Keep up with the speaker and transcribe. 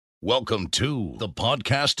Welcome to The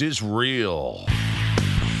Podcast is Real.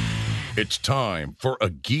 It's time for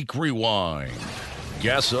a Geek Rewind.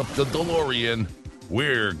 Gas up the DeLorean.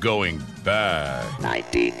 We're going back.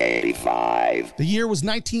 1985. The year was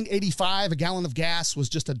 1985. A gallon of gas was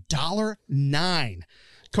just $1.09.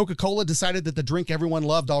 Coca-Cola decided that the drink everyone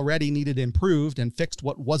loved already needed improved and fixed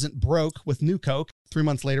what wasn't broke with new Coke. 3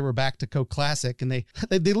 months later, we're back to Coke Classic, and they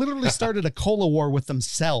literally started a cola war with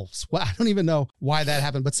themselves. Well, I don't even know why that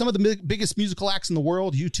happened, but some of the biggest musical acts in the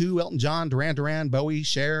world, U2, Elton John, Duran Duran, Bowie,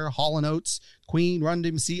 Cher, Hall & Oates, Queen, Run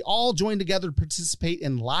DMC, all joined together to participate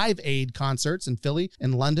in Live Aid concerts in Philly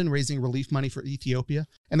and London, raising relief money for Ethiopia.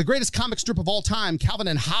 And the greatest comic strip of all time, Calvin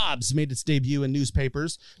and Hobbes, made its debut in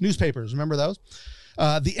newspapers. Remember those?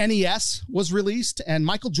 The NES was released, and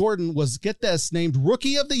Michael Jordan was, get this, named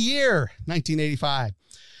Rookie of the Year, 1985.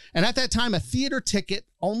 And at that time, a theater ticket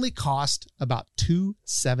only cost about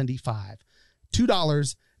 $2.75.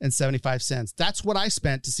 $2.75. That's what I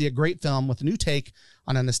spent to see a great film with a new take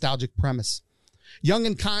on a nostalgic premise. Young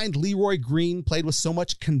and kind, Leroy Green played with so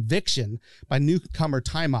much conviction by newcomer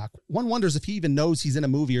Timok. One wonders if he even knows he's in a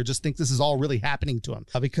movie or just thinks this is all really happening to him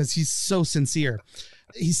because he's so sincere.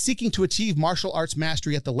 He's seeking to achieve martial arts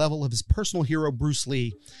mastery at the level of his personal hero, Bruce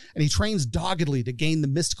Lee, and he trains doggedly to gain the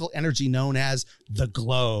mystical energy known as the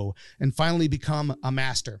glow and finally become a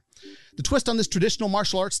master. The twist on this traditional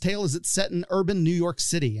martial arts tale is it's set in urban New York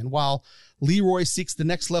City, and while Leroy seeks the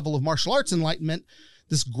next level of martial arts enlightenment,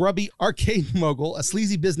 this grubby arcade mogul, a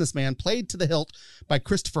sleazy businessman played to the hilt by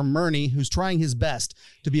Christopher Murney, who's trying his best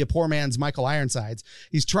to be a poor man's Michael Ironsides.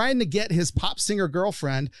 He's trying to get his pop singer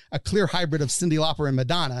girlfriend, a clear hybrid of Cyndi Lauper and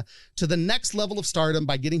Madonna, to the next level of stardom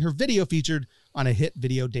by getting her video featured on a hit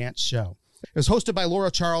video dance show. It was hosted by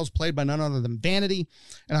Laura Charles, played by none other than Vanity.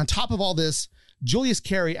 And on top of all this, Julius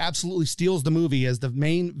Carey absolutely steals the movie as the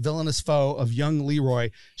main villainous foe of young Leroy,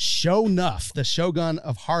 Sho'nuff, the Shogun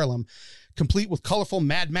of Harlem. Complete with colorful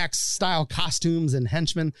Mad Max-style costumes and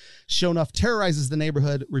henchmen, Sho'nuff terrorizes the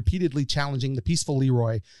neighborhood, repeatedly challenging the peaceful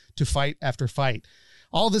Leroy to fight after fight.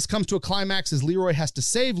 All this comes to a climax as Leroy has to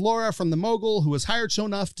save Laura from the mogul who has hired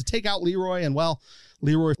Sho'nuff to take out Leroy, and, well,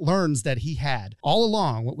 Leroy learns that he had, all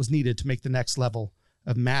along, what was needed to make the next level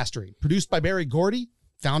of mastery. Produced by Berry Gordy,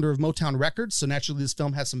 founder of Motown Records, so naturally this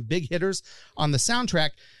film has some big hitters on the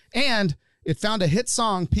soundtrack, and it found a hit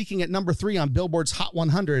song peaking at number 3 on Billboard's Hot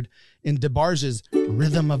 100 in DeBarge's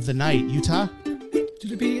Rhythm of the Night. Utah? To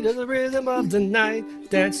the beat of the rhythm of the night,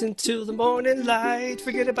 dancing to the morning light.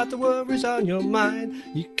 Forget about the worries on your mind.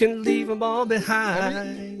 You can leave them all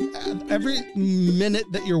behind. Every minute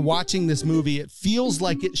that you're watching this movie, it feels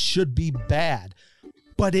like it should be bad,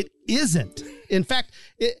 but it isn't. In fact,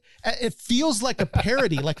 it feels like a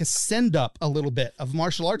parody, like a send-up a little bit of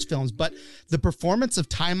martial arts films, but the performance of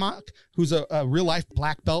Timok, who's a real-life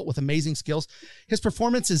black belt with amazing skills, his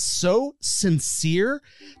performance is so sincere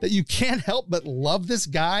that you can't help but love this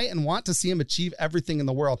guy and want to see him achieve everything in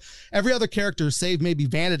the world. Every other character, save maybe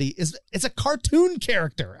Vanity, is a cartoon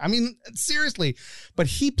character. I mean, seriously. But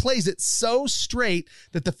he plays it so straight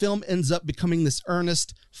that the film ends up becoming this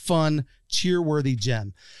earnest, fun, cheer-worthy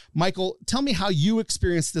gem. Michael, tell me how you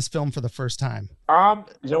experienced this film for the first time. You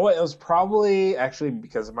know what? It was probably actually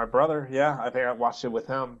because of my brother. Yeah, I think I watched it with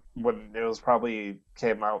him when it was probably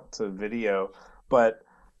came out to video. But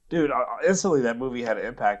dude, instantly that movie had an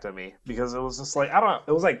impact on me because it was just like, I don't know,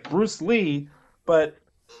 it was like Bruce Lee, but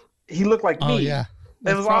he looked like me. Oh yeah,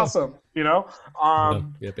 it was awesome. You know.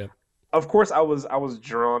 Yep. Of course, I was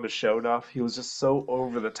drawn to Sho'nuff. He was just so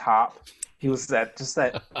over the top. He was that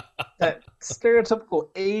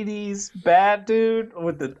stereotypical 80s bad dude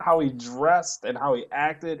with how he dressed and how he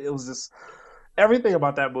acted. It was just everything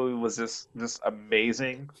about that movie was just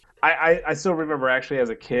amazing. I still remember actually as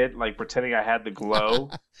a kid like pretending I had the glow.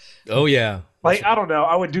 Oh yeah. Like I don't know,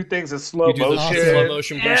 I would do things in slow motion. Slow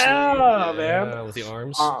motion Bruce Lee. Yeah, man. With the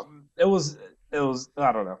arms. It was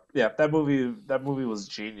I don't know. Yeah, that movie was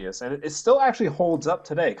genius, and it still actually holds up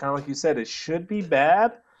today. Kind of like you said, it should be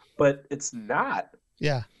bad, but it's not.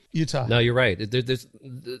 Yeah, Utah. No, you're right.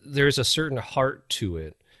 There's a certain heart to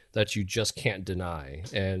it that you just can't deny.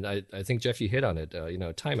 And I think, Jeff, you hit on it.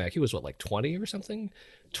 Timok, he was what, like 20 or something?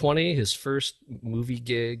 20, his first movie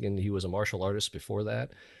gig, and he was a martial artist before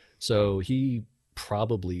that. So he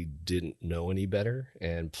probably didn't know any better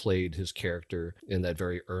and played his character in that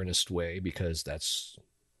very earnest way because that's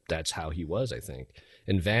how he was, I think.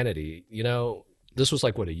 And Vanity, this was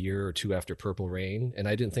like, a year or two after Purple Rain, and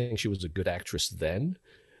I didn't think she was a good actress then,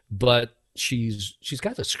 but she's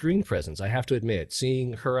got the screen presence, I have to admit.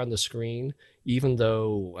 Seeing her on the screen, even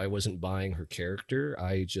though I wasn't buying her character,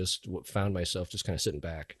 I just found myself just kind of sitting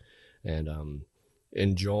back and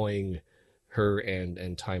enjoying her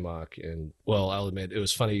and Timok. And well, I'll admit it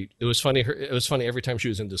was funny. It was funny every time she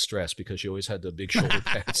was in distress because she always had the big shoulder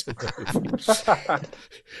pads in the movie.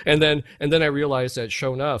 and then I realized that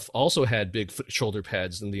Shonuff also had big shoulder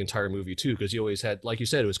pads in the entire movie too, because he always had, like you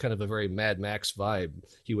said, it was kind of a very Mad Max vibe.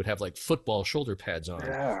 He would have like football shoulder pads on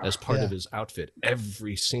as part of his outfit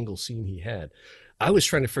every single scene he had. I was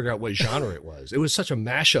trying to figure out what genre it was. It was such a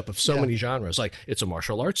mashup of so many genres. Like, it's a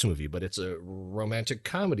martial arts movie, but it's a romantic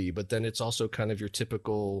comedy, but then it's also kind of your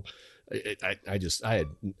typical, it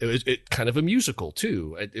was kind of a musical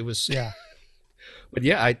too. It was, but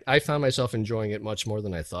yeah, I found myself enjoying it much more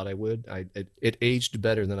than I thought I would. It aged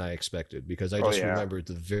better than I expected because I just remembered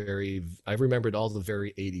I remembered all the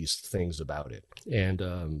very 80s things about it.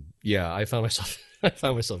 And I found myself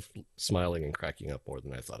smiling and cracking up more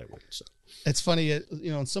than I thought I would. So it's funny,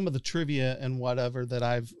 in some of the trivia and whatever that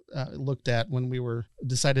I've looked at when we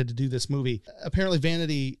decided to do this movie, apparently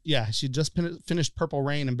Vanity, she just finished Purple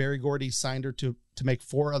Rain, and Berry Gordy signed her to make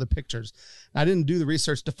 4 other pictures. I didn't do the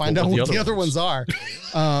research to find out what the other ones are.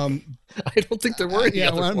 I don't think there were any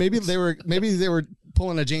other ones. Maybe they were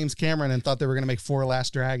pulling a James Cameron and thought they were going to make 4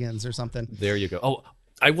 Last Dragons or something. There you go. Oh,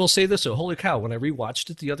 I will say this. So, holy cow, when I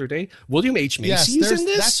rewatched it the other day, William H. Macy is in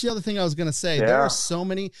this? That's the other thing I was going to say. Yeah. There are so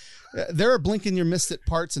many. There are blink and you missed it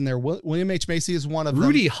parts in there. William H. Macy is one of them.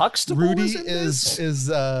 Rudy Huxtable is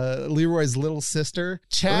Leroy's little sister.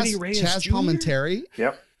 Chaz Palminteri.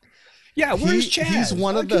 Yep. Yeah, where's Chaz? He's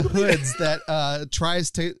one of the hoods that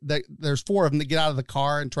tries to. There's 4 of them that get out of the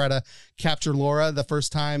car and try to capture Laura the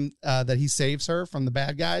first time that he saves her from the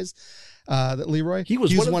bad guys. That Leroy,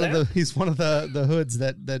 he's one of the hoods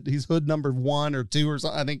that he's hood number 1 or 2 or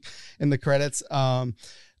something, I think, in the credits. And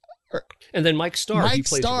then Mike Starr.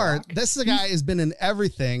 This guy has been in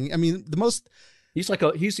everything. I mean, the most. He's like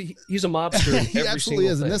he's a mobster. In he absolutely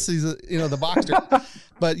is, thing. And this he's the boxer.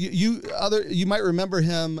 But you might remember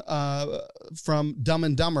him from Dumb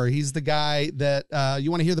and Dumber. He's the guy that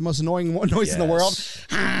you want to hear the most annoying noise in the world,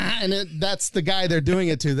 and that's the guy they're doing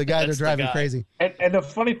it to. The guy they're driving crazy. And the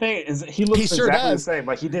funny thing is, he looks exactly the same.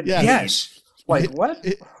 Like he didn't. Yes. Like what?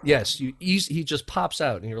 He just pops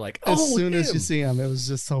out, and you're like, oh, as soon as you see him, it was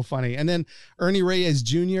just so funny. And then Ernie Reyes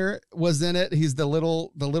Jr. was in it. He's the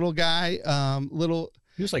little guy.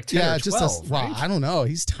 He was like 10 or 12, right? I don't know.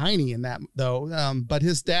 He's tiny in that though. But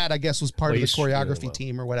his dad, I guess, was part of the choreography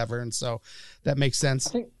team or whatever, and so that makes sense.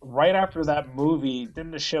 I think right after that movie,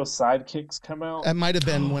 didn't the show Sidekicks come out? That might have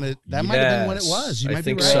been when it. Might have been when it was. You might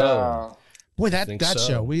be right. So. Boy, that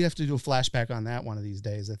show. We have to do a flashback on that one of these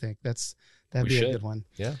days. I think that'd be a good one.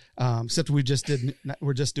 Yeah. Except we're just doing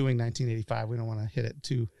 1985. We don't want to hit it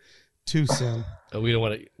too soon. We don't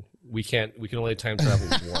want to. We can only time travel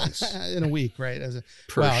once in a week, right?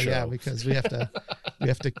 Per show. Yeah, because we have to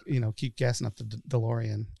keep gassing up the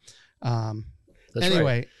DeLorean. That's anyway,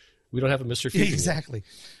 right. We don't have a Mr. Fusion. Exactly.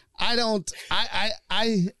 I don't. I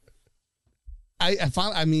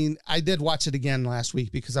did watch it again last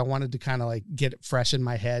week because I wanted to kind of like get it fresh in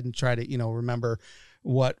my head and try to remember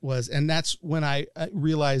what was, and that's when I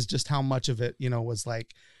realized just how much of it was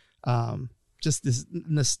like just this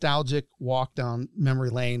nostalgic walk down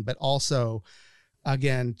memory lane, but also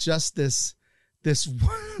again just this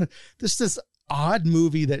odd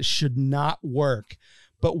movie that should not work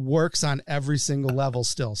but works on every single level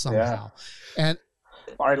still somehow. And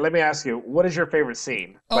all right, let me ask you, what is your favorite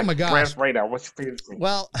scene? Oh my gosh. Right now, what's your favorite scene?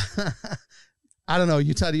 Well, I don't know.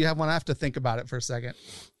 Do you have one? I have to think about it for a second.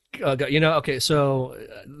 Okay, so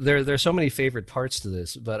there's so many favorite parts to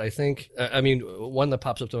this, but I think, one that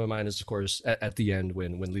pops up to my mind is, of course, at the end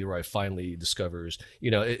when Leroy finally discovers,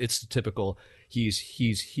 it's the typical,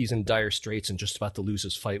 he's in dire straits and just about to lose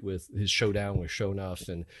his fight with his showdown with Shonuff,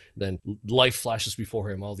 and then life flashes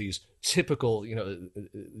before him, all these typical,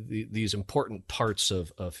 these important parts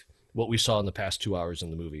of what we saw in the past 2 hours in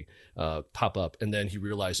the movie pop up, and then he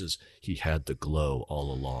realizes he had the glow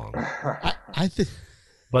all along. I think.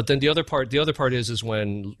 But then the other part is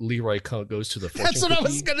when Leroy goes to the fortune That's what I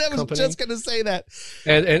was just gonna say that.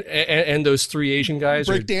 And those 3 Asian guys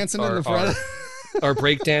break dancing in the front. Are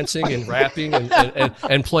breakdancing and rapping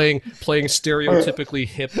and playing stereotypically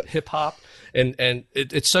hip hop, and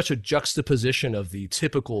it's such a juxtaposition of the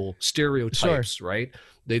typical stereotypes, right?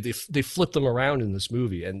 They flip them around in this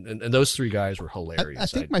movie, and those 3 guys were hilarious. I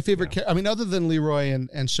think my favorite, other than Leroy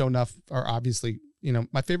and Shonuff are obviously,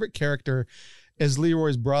 my favorite character is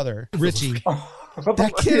Leroy's brother, Richie.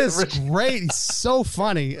 That kid is great. He's so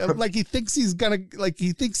funny. Like he thinks he's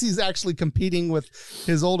actually competing with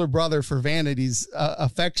his older brother for Vanity's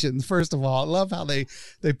affections. First of all, I love how they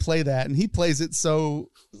play that, and he plays it so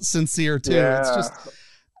sincere too. Yeah. It's just,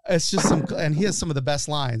 It's just and he has some of the best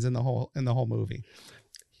lines in the whole movie.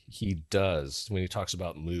 He does when he talks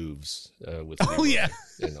about moves with. Oh yeah,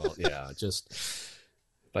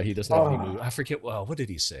 But he doesn't have any move. I forget. Well, what did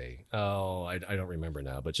he say? Oh, I don't remember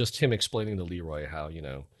now. But just him explaining to Leroy how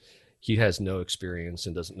he has no experience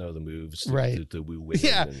and doesn't know the moves. Right. The Wu Wei.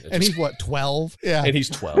 Yeah. And he's what, 12? Yeah. And he's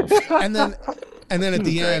 12. And then at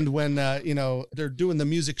the end when they're doing the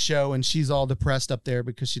music show and she's all depressed up there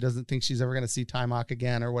because she doesn't think she's ever going to see Timok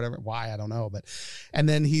again or whatever. Why, I don't know. And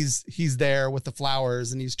then he's there with the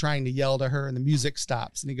flowers and he's trying to yell to her and the music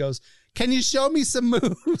stops and he goes, "Can you show me some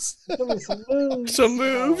moves?" Some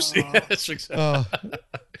moves. Yes, exactly.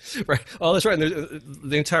 Right. Oh, that's right. And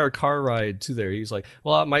the entire car ride to there, he's like,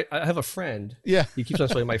 "Well, I have a friend." Yeah. He keeps on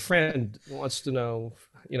saying, "My friend wants to know."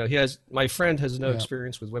 My friend has no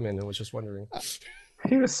experience with women and was just wondering.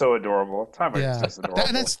 He was so adorable. Timok is just adorable.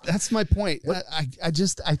 That's my point.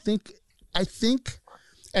 I think.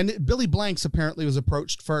 And Billy Blanks apparently was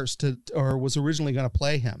approached first or was originally going to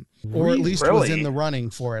play him, or at least was in the running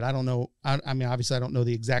for it. I don't know. I mean, obviously, I don't know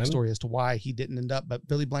the exact story as to why he didn't end up, but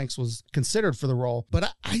Billy Blanks was considered for the role.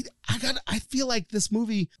 But I feel like this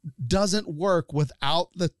movie doesn't work without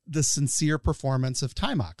the sincere performance of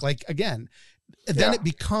Timok. Like, again, then it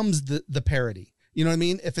becomes the parody. You know what I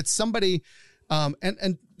mean? If it's somebody, and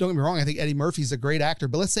don't get me wrong, I think Eddie Murphy's a great actor,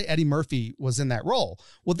 but let's say Eddie Murphy was in that role.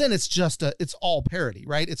 Well, then it's just it's all parody,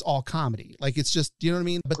 right? It's all comedy. Like, it's just, you know what I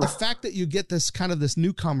mean? But the fact that you get this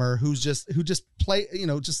newcomer who just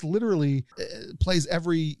just literally plays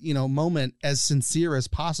every, moment as sincere as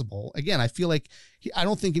possible. Again, I feel like I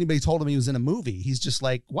don't think anybody told him he was in a movie. He's just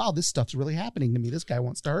like, wow, this stuff's really happening to me. This guy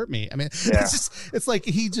wants to hurt me. I mean, it's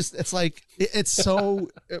so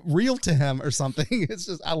real to him or something. It's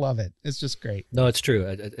just, I love it. It's just great. No, it's true.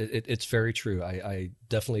 It's very true. I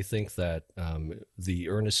definitely think that the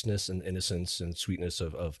earnestness and innocence and sweetness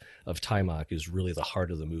of Timok is really the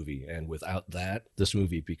heart of the movie. And without that, this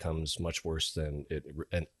movie becomes much worse than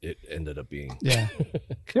it ended up being. Yeah.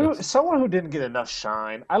 Someone who didn't get enough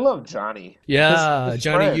shine. I love Johnny. Yeah, his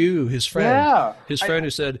Johnny friend. Yu, his friend. Yeah. His friend who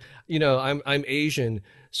said, I'm Asian,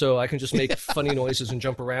 so I can just make funny noises and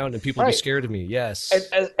jump around and people be scared of me. Yes.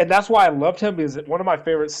 And that's why I loved him, because one of my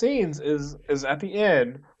favorite scenes is at the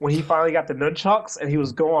end when he finally got the nunchucks and he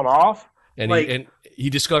was going off. And he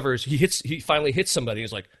discovers he finally hits somebody.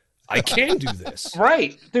 He's like, I can do this.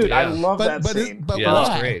 Right. Dude, Yeah. I love that scene.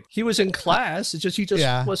 That's great. He was in class. It's just he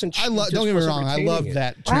just wasn't. Don't get me wrong. I love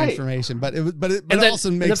that transformation, but it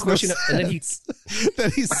also makes no sense. And then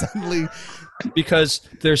that he suddenly, because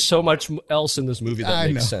there's so much else in this movie that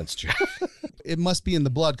makes sense, Jeff. It must be in the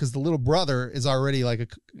blood because the little brother is already like a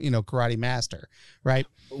karate master, right?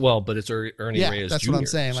 Well, but it's Ernie Reyes that's Jr., what I'm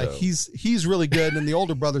saying. So. Like he's really good, and the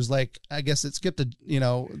older brother's like, I guess it skipped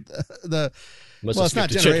it's not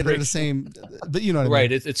generated the same, but you know what I mean.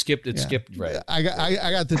 Right, it skipped. Skipped. Right. I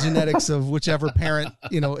got the genetics of whichever parent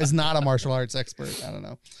is not a martial arts expert. I don't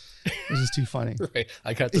know. It's just too funny. Right.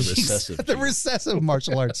 I got the recessive. The recessive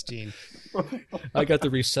martial arts gene. I got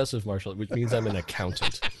the recessive martial, which means I'm an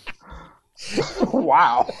accountant.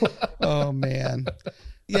 Wow. Oh man.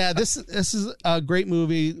 Yeah, this is a great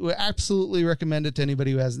movie. We absolutely recommend it to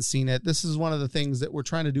anybody who hasn't seen it. This is one of the things that we're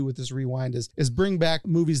trying to do with this rewind is bring back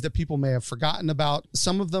movies that people may have forgotten about.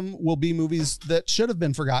 Some of them will be movies that should have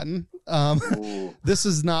been forgotten. This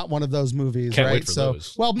is not one of those movies, Can't right? wait for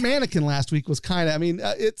those. Well, Mannequin last week was kind of.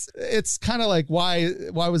 It's kind of like why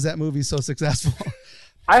was that movie so successful?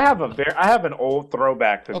 I have an old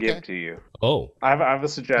throwback to give to you. Oh, I have a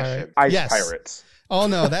suggestion. Right. Ice Pirates. Oh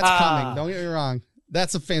no, that's coming. Don't get me wrong.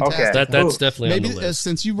 That's a fantastic. Okay. That's definitely maybe on the list.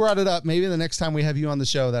 Since you brought it up, maybe the next time we have you on the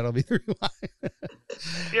show, that'll be the rewind.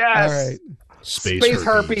 Yes. All right. Space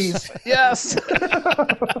herpes. Yes.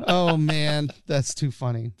 Oh man, that's too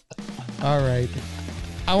funny. All right.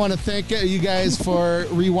 I want to thank you guys for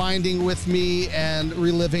rewinding with me and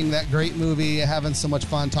reliving that great movie, having so much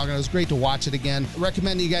fun talking. It was great to watch it again.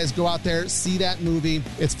 Recommend you guys go out there, see that movie.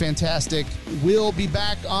 It's fantastic. We'll be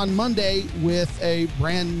back on Monday with a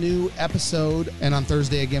brand new episode, and on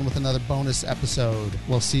Thursday again with another bonus episode.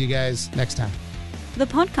 We'll see you guys next time. The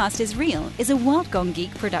Podcast is Real is a Wild Gone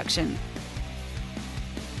Geek production.